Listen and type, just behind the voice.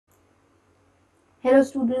Hello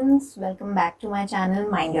students, welcome back to my channel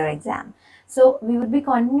Mind Your Exam. So we would be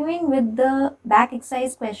continuing with the back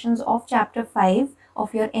exercise questions of chapter 5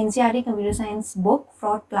 of your NCERT Computer Science book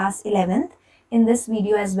for class 11th in this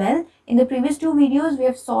video as well. In the previous two videos we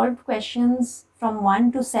have solved questions from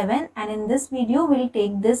 1 to 7 and in this video we will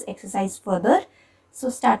take this exercise further. So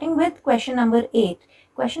starting with question number 8.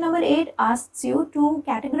 Question number 8 asks you to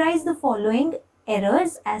categorize the following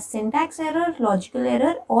errors as syntax error, logical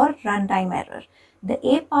error or runtime error. The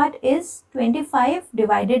A part is 25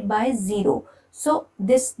 divided by 0. So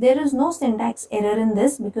there is no syntax error in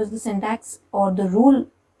this because the syntax or the rule,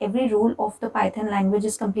 every rule of the Python language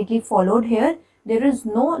is completely followed here. There is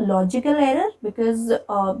no logical error because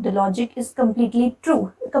the logic is completely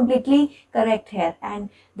true, completely correct here,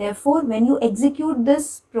 and therefore when you execute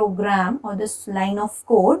this program or this line of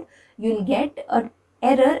code, you will get a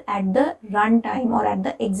error at the runtime or at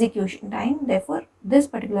the execution time. Therefore, this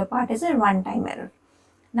particular part is a runtime error.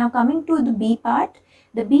 Now coming to the B part,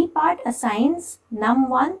 the B part assigns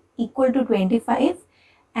num1 equal to 25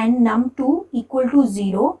 and num2 equal to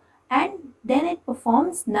 0 and then it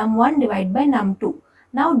performs num1 divided by num2.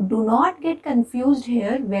 Now do not get confused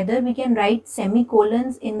here whether we can write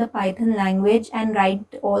semicolons in the Python language and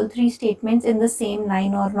write all three statements in the same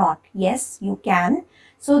line or not. Yes, you can.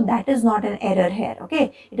 So that is not an error here,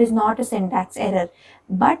 okay? It is not a syntax error.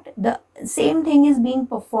 But the same thing is being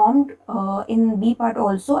performed in B part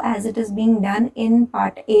also as it is being done in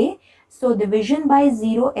part A. So division by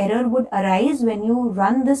 0 error would arise when you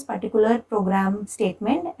run this particular program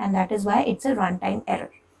statement, and that is why it's a runtime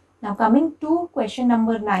error. Now coming to question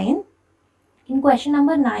number 9. In question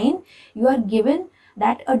number 9, you are given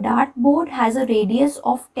that a dartboard has a radius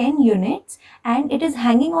of 10 units and it is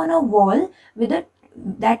hanging on a wall with a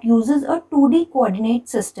that uses a 2D coordinate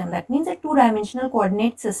system. That means a two-dimensional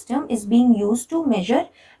coordinate system is being used to measure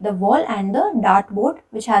the wall and the dartboard,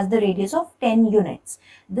 which has the radius of 10 units.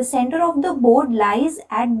 The center of the board lies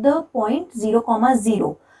at the point 0,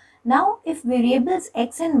 0. Now, if variables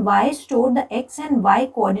x and y store the x and y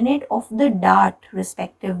coordinate of the dart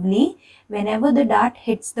respectively, whenever the dart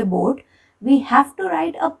hits the board, we have to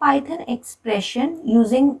write a Python expression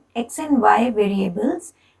using x and y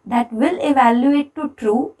variables that will evaluate to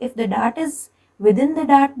true if the dart is within the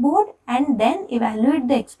dartboard and then evaluate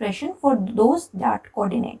the expression for those dart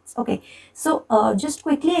coordinates. Okay, so just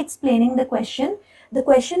quickly explaining the question. The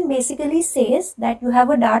question basically says that you have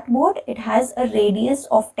a dartboard, it has a radius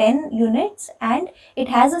of 10 units and it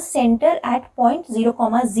has a center at point 0,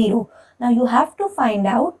 0. Now you have to find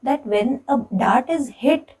out that when a dart is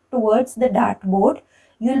hit towards the dartboard,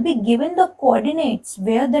 you will be given the coordinates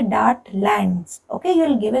where the dart lands. Okay, you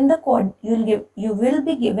will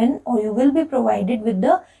be given or you will be provided with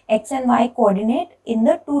the x and y coordinate in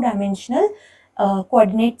the two-dimensional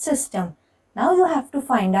coordinate system. Now you have to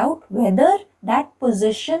find out whether that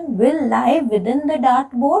position will lie within the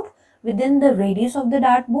dartboard, within the radius of the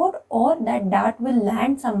dartboard, or that dart will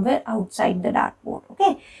land somewhere outside the dartboard.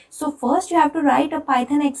 Okay, so first you have to write a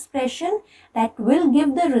Python expression that will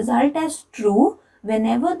give the result as true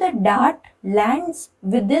whenever the dart lands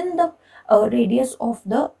within the radius of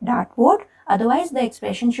the dartboard. Otherwise, the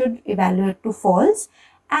expression should evaluate to false.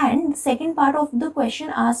 And the second part of the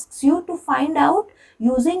question asks you to find out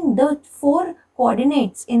using the 4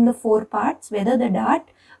 coordinates in the 4 parts whether the dart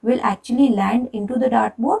will actually land into the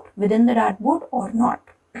dartboard, within the dartboard or not.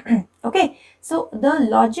 Okay, so the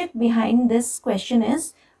logic behind this question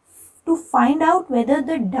is to find out whether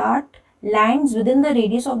the dart lands within the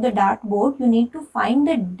radius of the dartboard, you need to find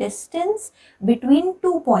the distance between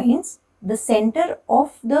 2 points, the center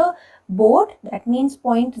of the board, that means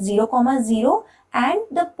point 0, 0, and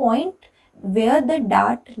the point where the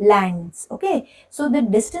dart lands. Okay, so the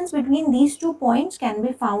distance between these 2 points can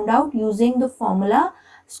be found out using the formula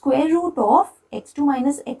square root of x2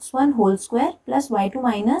 minus x1 whole square plus y2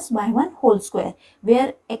 minus y1 whole square,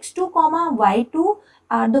 where x2 comma y2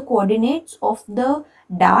 are the coordinates of the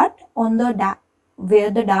dart on the where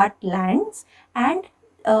the dart lands, and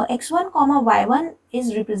x1 comma y1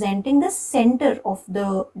 is representing the center of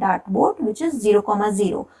the dartboard, which is 0,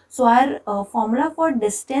 0. So our formula for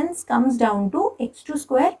distance comes down to x2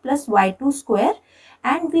 square plus y2 square,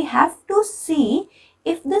 and we have to see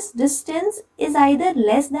if this distance is either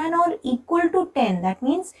less than or equal to 10. That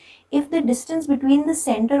means if the distance between the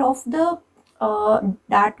center of the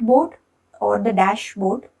dartboard or the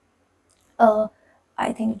dashboard,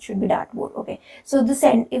 I think it should be dartboard. Okay, so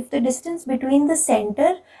if the distance between the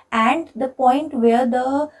center and the point where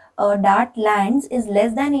the dart lands is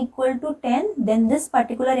less than equal to 10, then this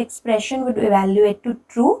particular expression would evaluate to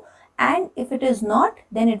true, and if it is not,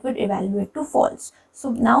 then it would evaluate to false. So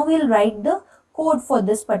now we'll write the code for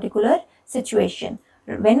this particular situation.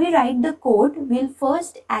 When we write the code, we'll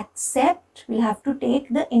first we'll have to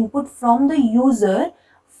take the input from the user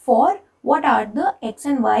for what are the x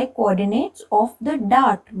and y coordinates of the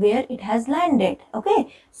dart where it has landed.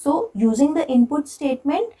 Okay, so using the input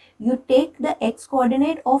statement, you take the x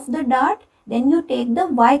coordinate of the dart, then you take the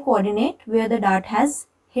y coordinate where the dart has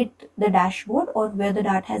hit the dashboard or where the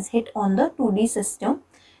dart has hit on the 2D system.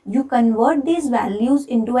 You convert these values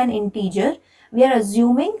into an integer. We are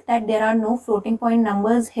assuming that there are no floating point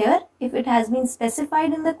numbers here. If it has been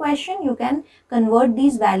specified in the question, you can convert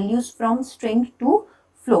these values from string to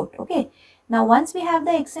float. Okay, now once we have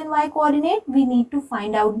the x and y coordinate, we need to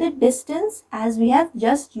find out the distance as we have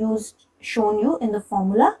just shown you in the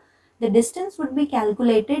formula. The distance would be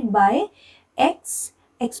calculated by x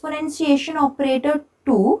exponentiation operator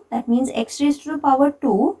 2, that means x raised to the power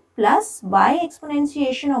 2 plus y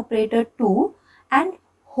exponentiation operator 2 and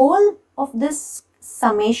whole of this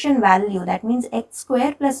summation value, that means x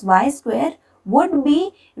square plus y square, would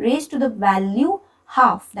be raised to the value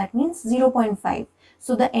half, that means 0.5.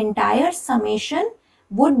 So the entire summation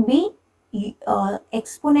would be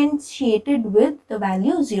exponentiated with the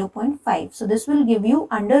value 0.5. So this will give you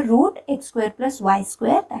under root x square plus y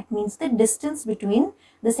square, that means the distance between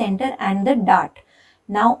the center and the dart.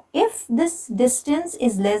 Now if this distance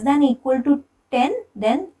is less than or equal to 10,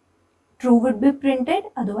 then true would be printed,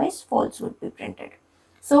 otherwise false would be printed.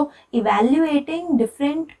 So evaluating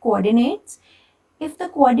different coordinates, if the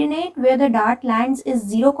coordinate where the dart lands is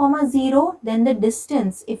 0, 0, then the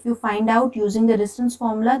distance, if you find out using the distance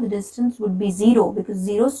formula, the distance would be 0 because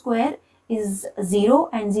 0 square is 0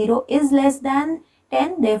 and 0 is less than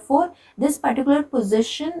 10. Therefore, this particular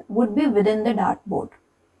position would be within the dartboard.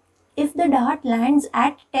 If the dart lands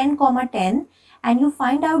at 10, 10 and you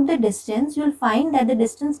find out the distance, you will find that the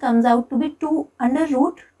distance comes out to be 2 under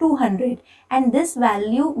root 200 and this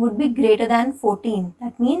value would be greater than 14.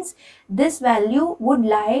 That means this value would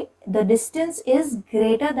lie, the distance is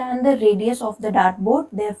greater than the radius of the dartboard.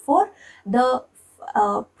 Therefore, the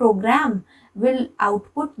program will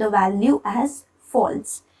output the value as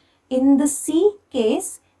false. In the C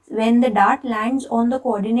case, when the dart lands on the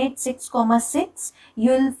coordinate 6, 6, you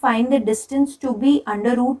will find the distance to be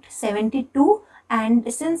under root 72.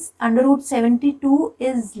 And since under root 72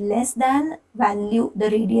 is less than value, the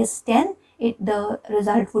radius 10, the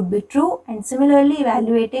result would be true. And similarly,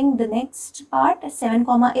 evaluating the next part 7,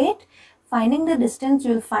 8, finding the distance,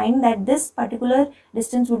 you will find that this particular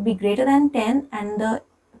distance would be greater than 10 and the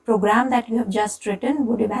program that you have just written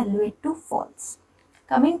would evaluate to false.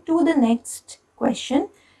 Coming to the next question.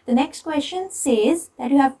 The next question says that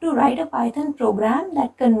you have to write a Python program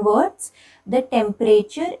that converts the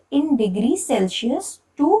temperature in degrees Celsius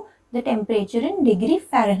to the temperature in degree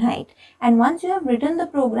Fahrenheit. And once you have written the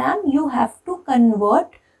program, you have to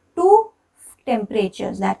convert two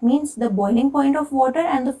temperatures. That means the boiling point of water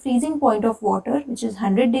and the freezing point of water, which is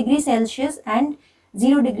 100 degrees Celsius and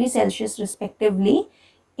 0 degrees Celsius respectively,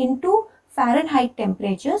 into Fahrenheit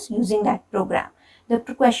temperatures using that program. The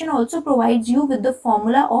question also provides you with the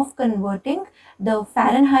formula of converting the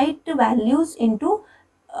Fahrenheit values into,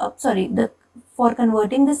 for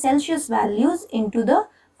converting the Celsius values into the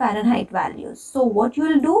Fahrenheit values. So what you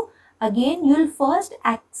will do, again you will first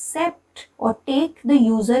accept or take the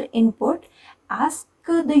user input, ask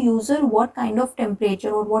the user what kind of temperature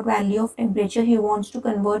or what value of temperature he wants to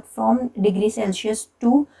convert from degree Celsius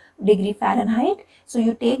to degree Fahrenheit. So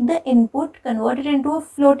you take the input, convert it into a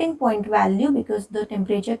floating point value because the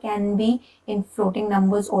temperature can be in floating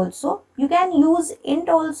numbers also. You can use int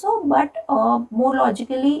also, but more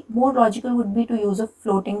logical would be to use a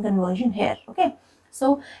floating conversion here. Okay.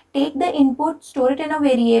 So take the input, store it in a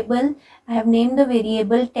variable. I have named the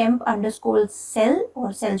variable temp underscore cell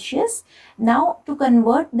or Celsius. Now to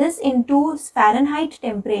convert this into Fahrenheit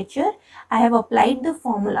temperature, I have applied the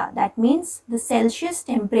formula. That means the Celsius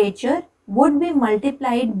temperature would be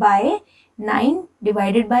multiplied by 9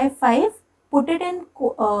 divided by 5. Put it in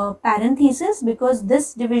parenthesis because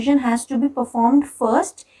this division has to be performed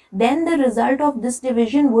first. Then the result of this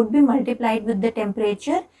division would be multiplied with the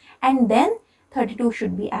temperature and then 32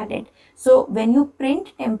 should be added. So when you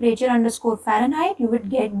print temperature underscore Fahrenheit, you would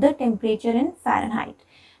get the temperature in Fahrenheit.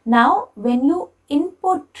 Now when you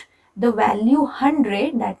input the value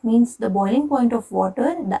 100, that means the boiling point of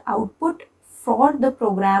water, the output for the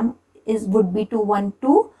program would be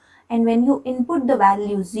 212, and when you input the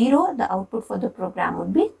value 0, the output for the program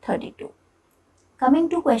would be 32. Coming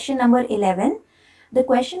to question number 11. The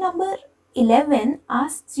question number 11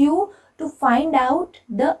 asks you to find out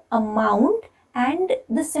the amount and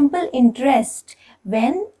the simple interest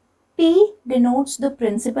when P denotes the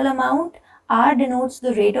principal amount, R denotes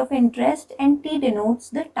the rate of interest and T denotes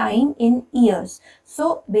the time in years.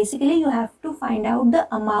 So basically you have to find out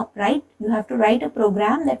the amount, right? You have to write a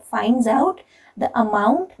program that finds out the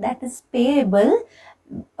amount that is payable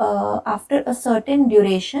after a certain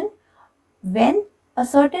duration when a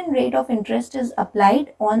certain rate of interest is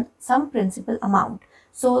applied on some principal amount.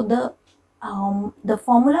 So the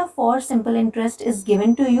formula for simple interest is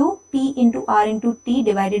given to you, P into R into T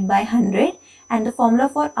divided by 100, and the formula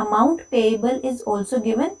for amount payable is also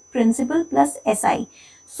given, principal plus SI.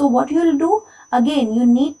 So what you will do, again you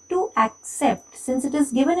need to accept, since it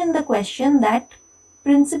is given in the question that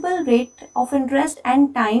principal rate of interest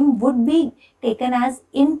and time would be taken as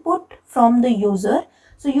input from the user.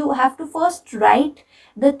 So you have to first write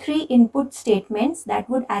the three input statements that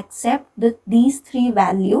would accept these three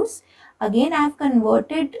values. Again, I have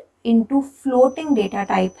converted into floating data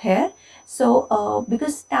type here. So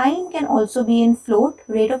because time can also be in float,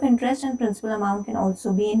 rate of interest and principal amount can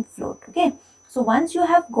also be in float. Okay. So once you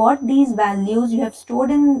have got these values, you have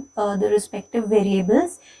stored in the respective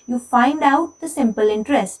variables, you find out the simple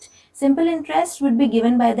interest. Simple interest would be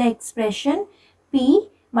given by the expression P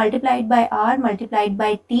multiplied by R multiplied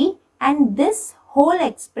by T, and this whole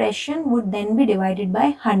expression would then be divided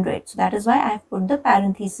by 100. So that is why I have put the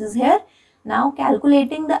parenthesis here. Now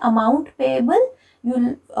calculating the amount payable,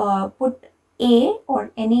 you will put A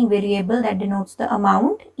or any variable that denotes the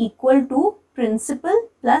amount equal to principal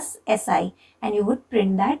plus SI, and you would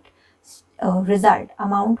print that result.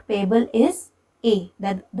 Amount payable is A,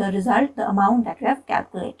 that the result, the amount that we have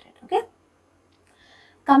calculated. Okay.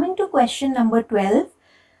 Coming to question number 12.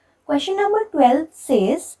 Question number 12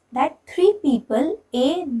 says that three people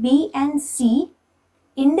A, B and C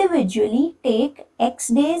individually take X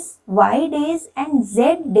days, Y days and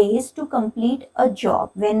Z days to complete a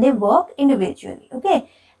job when they work individually. Okay.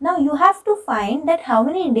 Now you have to find that how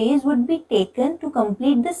many days would be taken to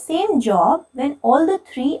complete the same job when all the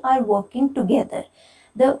three are working together.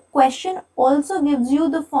 The question also gives you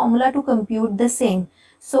the formula to compute the same.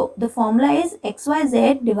 So the formula is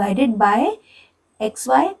XYZ divided by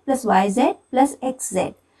XY plus YZ plus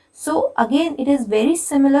XZ. So again it is very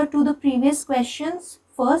similar to the previous questions.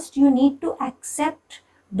 First you need to accept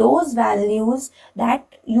those values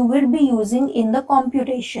that you will be using in the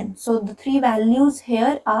computation. So the three values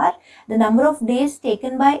here are the number of days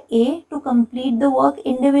taken by A to complete the work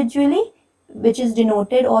individually, which is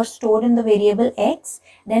denoted or stored in the variable X.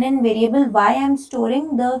 Then in variable Y I am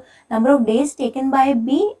storing the number of days taken by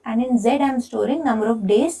B, and in Z I am storing number of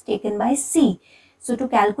days taken by C. So to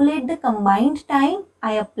calculate the combined time,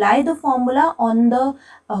 I apply the formula on the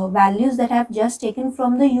values that I have just taken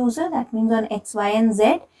from the user, that means on X, Y and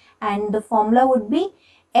Z, and the formula would be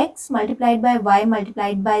X multiplied by Y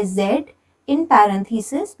multiplied by Z in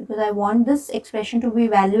parenthesis, because I want this expression to be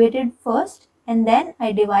evaluated first, and then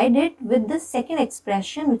I divide it with the second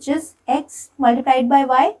expression, which is X multiplied by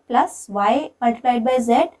Y plus Y multiplied by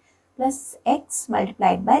Z plus X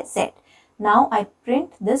multiplied by Z. Now I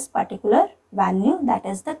print this particular value, that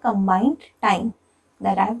is the combined time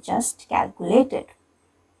that I have just calculated.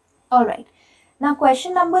 Alright, now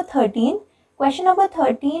question number 13. Question number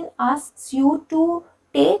 13 asks you to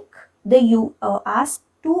take ask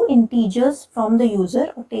two integers from the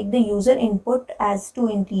user, or take the user input as two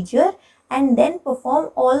integer and then perform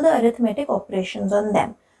all the arithmetic operations on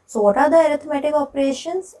them. So what are the arithmetic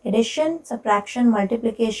operations? Addition, subtraction,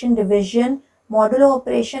 multiplication, division, modulo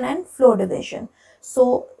operation and flow division.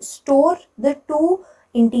 So store the two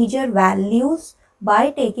integer values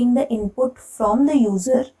by taking the input from the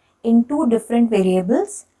user in two different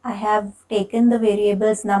variables. I have taken the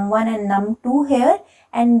variables num1 and num2 here,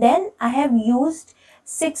 and then I have used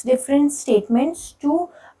 6 different statements to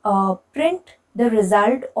print the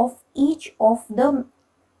result of each of the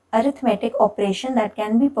arithmetic operation that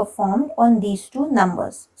can be performed on these two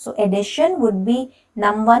numbers. So addition would be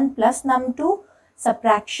num1 plus num2,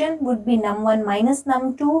 subtraction would be num1 minus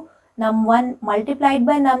num2, num1 multiplied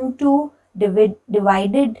by num2,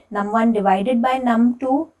 divided num1 divided by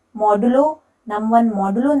num2, modulo num1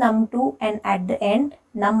 modulo num2, and at the end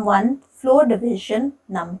num1 floor division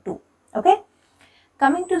num2. Okay.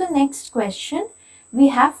 Coming to the next question, we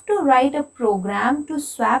have to write a program to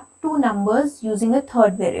swap two numbers using a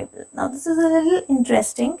third variable. Now this is a little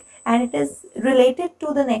interesting and it is related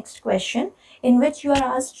to the next question, in which you are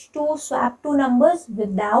asked to swap two numbers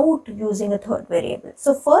without using a third variable.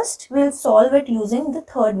 So first we'll solve it using the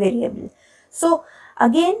third variable. So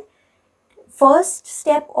again, first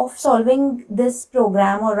step of solving this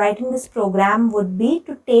program or writing this program would be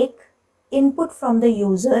to take input from the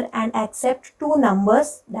user and accept two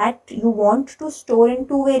numbers that you want to store in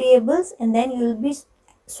two variables, and then you will be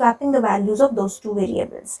swapping the values of those two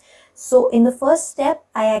variables. So in the first step,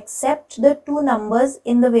 I accept the two numbers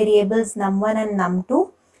in the variables num1 and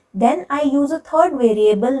num2. Then I use a third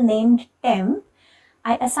variable named temp.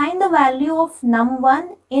 I assign the value of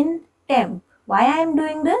num1 in temp. Why I am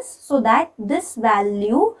doing this? So that this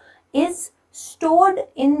value is stored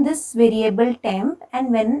in this variable temp,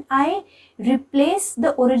 and when I replace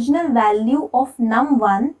the original value of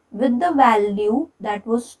num1 with the value that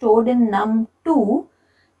was stored in num2,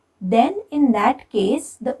 then in that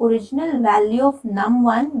case the original value of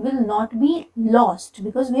num1 will not be lost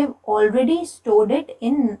because we have already stored it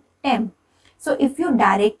in temp. So if you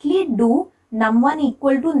directly do num1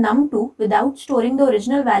 equal to num2 without storing the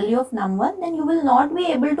original value of num1, then you will not be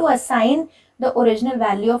able to assign the original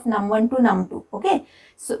value of num1 to num2. Okay,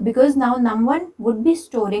 so because now num1 would be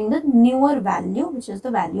storing the newer value, which is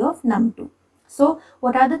the value of num2. So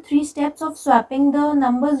what are the three steps of swapping the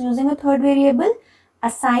numbers using a third variable?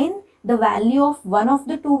 Assign the value of one of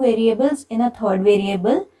the two variables in a third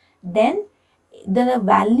variable, then the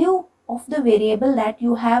value of the variable that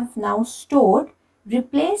you have now stored,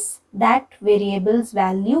 replace that variable's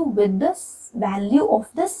value with the value of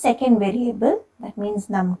the second variable, that means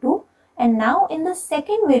num2, and now in the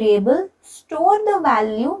second variable store the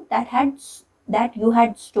value that you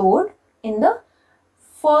had stored in the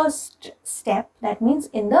first step, that means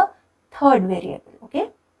in the third variable. Okay,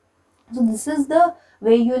 so this is the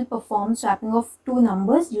way you will perform swapping of two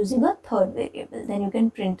numbers using a third variable. Then you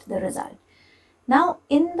can print the result. Now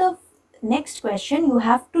in the next question, you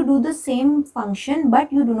have to do the same function,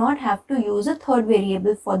 but you do not have to use a third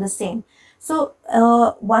variable for the same. So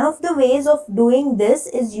one of the ways of doing this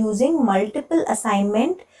is using multiple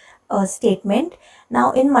assignment statement.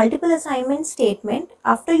 Now in multiple assignment statement,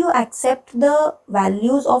 after you accept the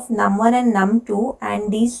values of num1 and num2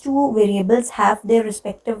 and these two variables have their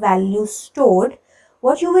respective values stored,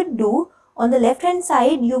 what you would do, on the left hand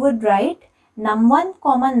side you would write num1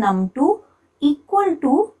 comma num2 equal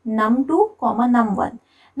to num2 comma num1.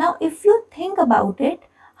 Now if you think about it,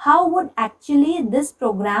 how would actually this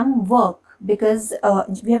program work? Because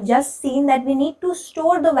we have just seen that we need to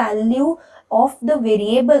store the value of the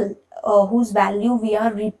variable whose value we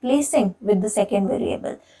are replacing with the second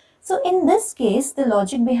variable. So in this case, the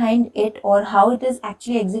logic behind it, or how it is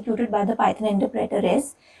actually executed by the Python interpreter,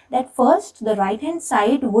 is that first the right hand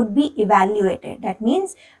side would be evaluated. That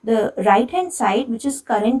means the right hand side, which is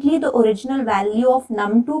currently the original value of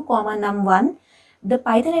num2 comma num1, the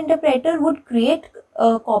Python interpreter would create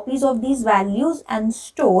copies of these values and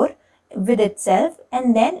store with itself,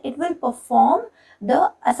 and then it will perform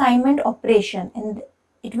the assignment operation, and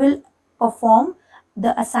it will perform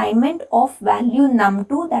the assignment of value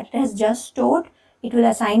num2 that it has just stored. It will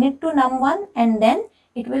assign it to num1, and then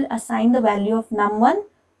it will assign the value of num1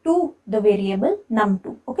 to the variable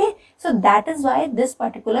num2. Okay, so that is why this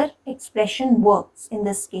particular expression works. In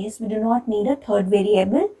this case, we do not need a third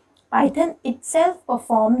variable. Python itself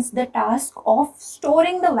performs the task of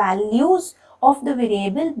storing the values of the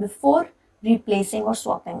variable before replacing or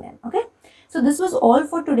swapping them. Okay, so this was all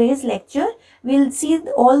for today's lecture. We'll see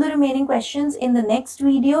all the remaining questions in the next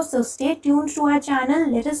video, so stay tuned to our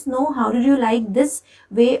channel. Let us know how did you like this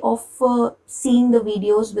way of seeing the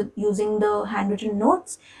videos with using the handwritten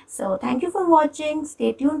notes. So thank you for watching.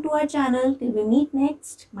 Stay tuned to our channel till we meet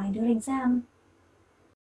next. Mind your exam.